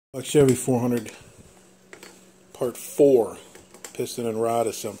Chevy 400 Part 4 Piston and Rod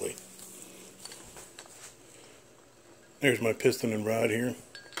Assembly. There's my piston and rod here.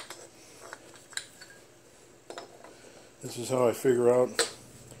 This is how I figure out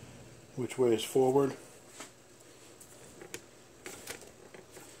which way is forward.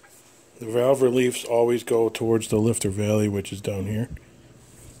 The valve reliefs always go towards the lifter valley, which is down here,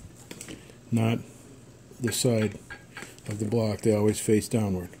 not the side of the block. They always face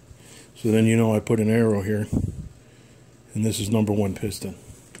downward. So then you know I put an arrow here, and this is number 1 piston.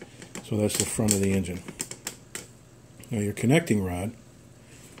 So that's the front of the engine. Now your connecting rod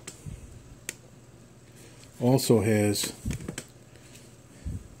also has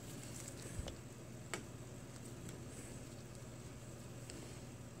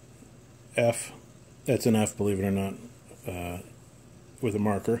F, that's an F, believe it or not, with a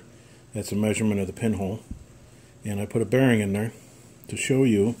marker. That's a measurement of the pinhole. And I put a bearing in there to show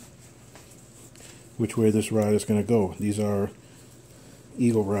you which way this rod is going to go. These are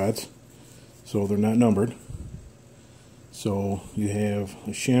eagle rods, so they're not numbered. So you have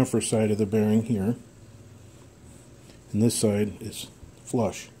a chamfer side of the bearing here, and this side is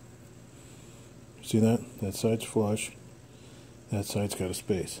flush. See that? That side's flush, that side's got a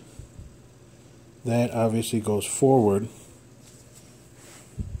space. That obviously goes forward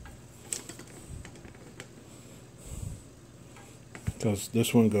because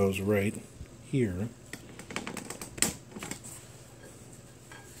this one goes right here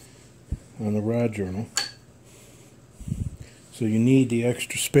on the rod journal. So you need the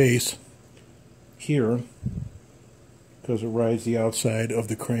extra space here because it rides the outside of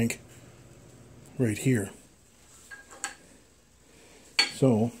the crank right here.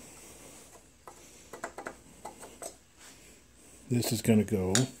 So this is going to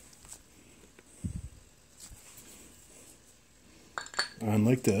go on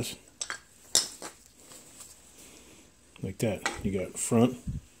like this, like that. You got front,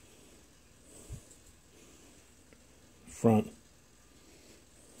 you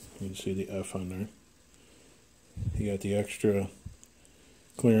can see the F on there. You got the extra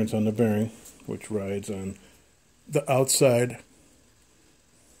clearance on the bearing, which rides on the outside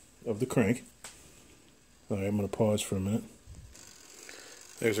of the crank. Alright, I'm going to pause for a minute.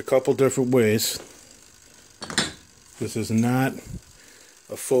 There's a couple different ways. This is not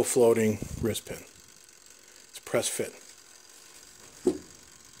a full floating wrist pin. It's press fit.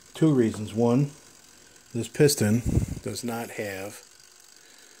 2 reasons. One, this piston does not have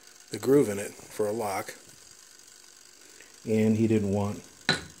the groove in it for a lock, and he didn't want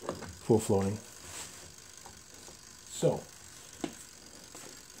full floating. So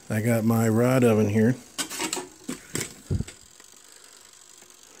I got my rod oven here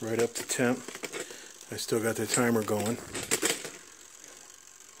right up to temp. I still got the timer going.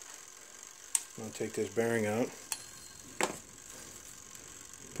 I'll take this bearing out,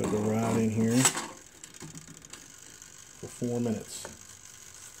 put the rod in here for 4 minutes.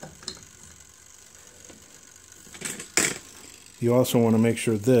 You also want to make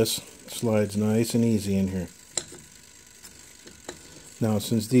sure this slides nice and easy in here. Now,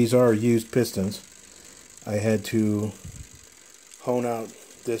 since these are used pistons, I had to hone out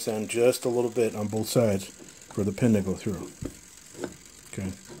this end just a little bit on both sides for the pin to go through.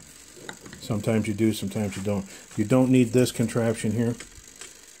 Okay. Sometimes you do, sometimes you don't. You don't need this contraption here.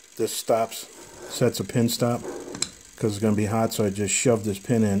 This sets a pin stop because it's going to be hot, so I just shove this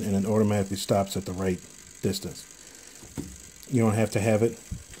pin in and it automatically stops at the right distance. You don't have to have it.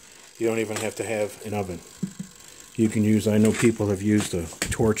 You don't even have to have an oven. You can use, I know people have used a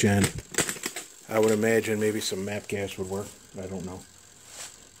torch end. I would imagine maybe some MAP gas would work. I don't know.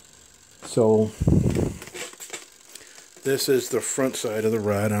 So this is the front side of the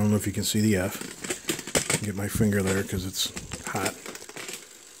rod. I don't know if you can see the F. Get my finger there because it's hot.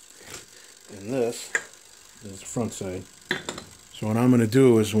 And this is the front side. So what I'm going to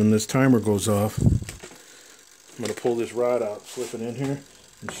do is when this timer goes off, I'm going to pull this rod out, slip it in here,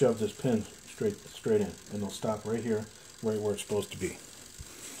 and shove this pin straight in. And it'll stop right here, right where it's supposed to be.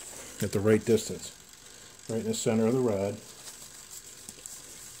 At the right distance. Right in the center of the rod.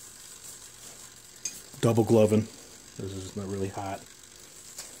 Double gloving. This is not really hot.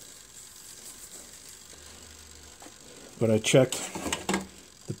 But I checked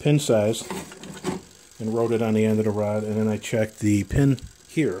the pin size and wrote it on the end of the rod, and then I checked the pin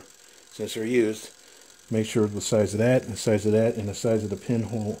here, since they're used. Make sure the size of that, and the size of that, and the size of the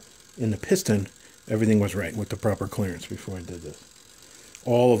pinhole in the piston, everything was right with the proper clearance before I did this.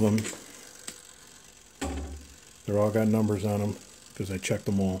 All of them, they're all got numbers on them because I checked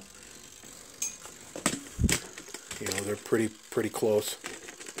them all. You know, they're pretty close.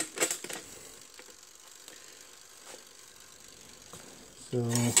 So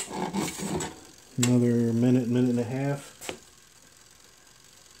another minute, minute and a half.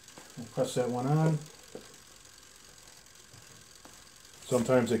 I'll press that one on.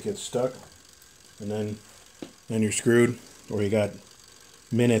 Sometimes it gets stuck, and then you're screwed, or you got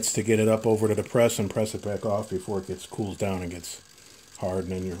minutes to get it up over to the press and press it back off before it cools down and gets hard,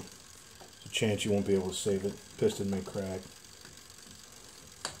 and then there's a chance you won't be able to save it. Piston may crack.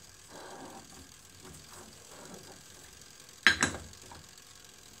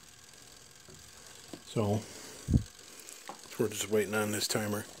 So we're just waiting on this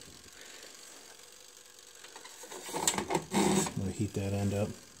timer. I'm going to heat that end up.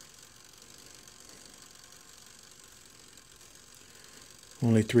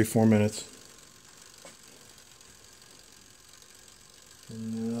 Only 3-4 minutes.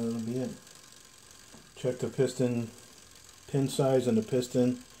 And that'll be it. Check the piston pin size on the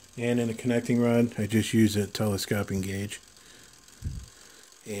piston and in the connecting rod. I just use a telescoping gauge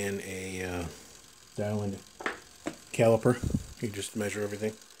and a dial-in caliper. You just measure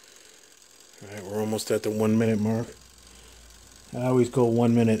everything. Alright, we're almost at the 1 minute mark. I always go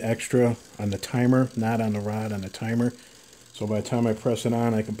 1 minute extra on the timer, not on the rod, on the timer. So by the time I press it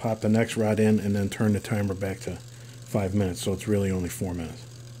on, I can pop the next rod in and then turn the timer back to 5 minutes. So it's really only 4 minutes.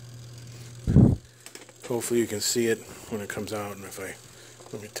 Hopefully you can see it when it comes out. And if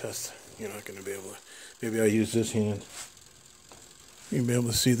let me test, you're not going to be able to. Maybe I'll use this hand. You'll be able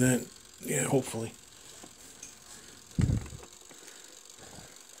to see that. Yeah, hopefully.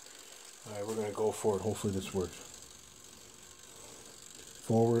 Alright, we're going to go for it. Hopefully this works.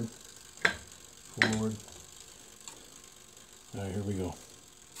 Forward. Forward. Alright, here we go.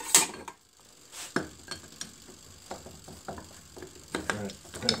 Alright,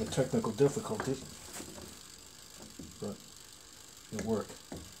 having technical difficulties, but it worked.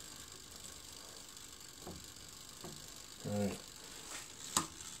 Alright.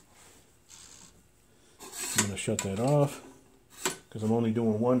 I'm going to shut that off because I'm only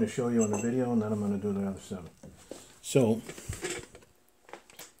doing one to show you on the video, and then I'm going to do the other 7. So,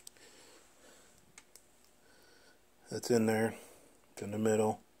 that's in there. It's in the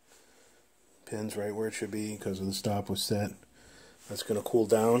middle. Pin's right where it should be because the stop was set. That's going to cool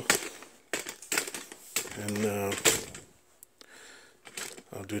down. And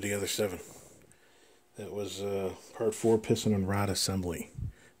I'll do the other 7. That was part 4 piston and rod assembly.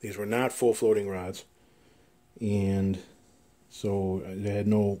 These were not full floating rods. And so they had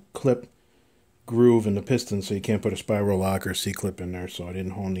no clip groove in the piston, so you can't put a spiral lock or C-clip in there. So I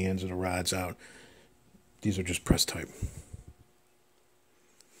didn't hone the ends of the rods out. These are just press type.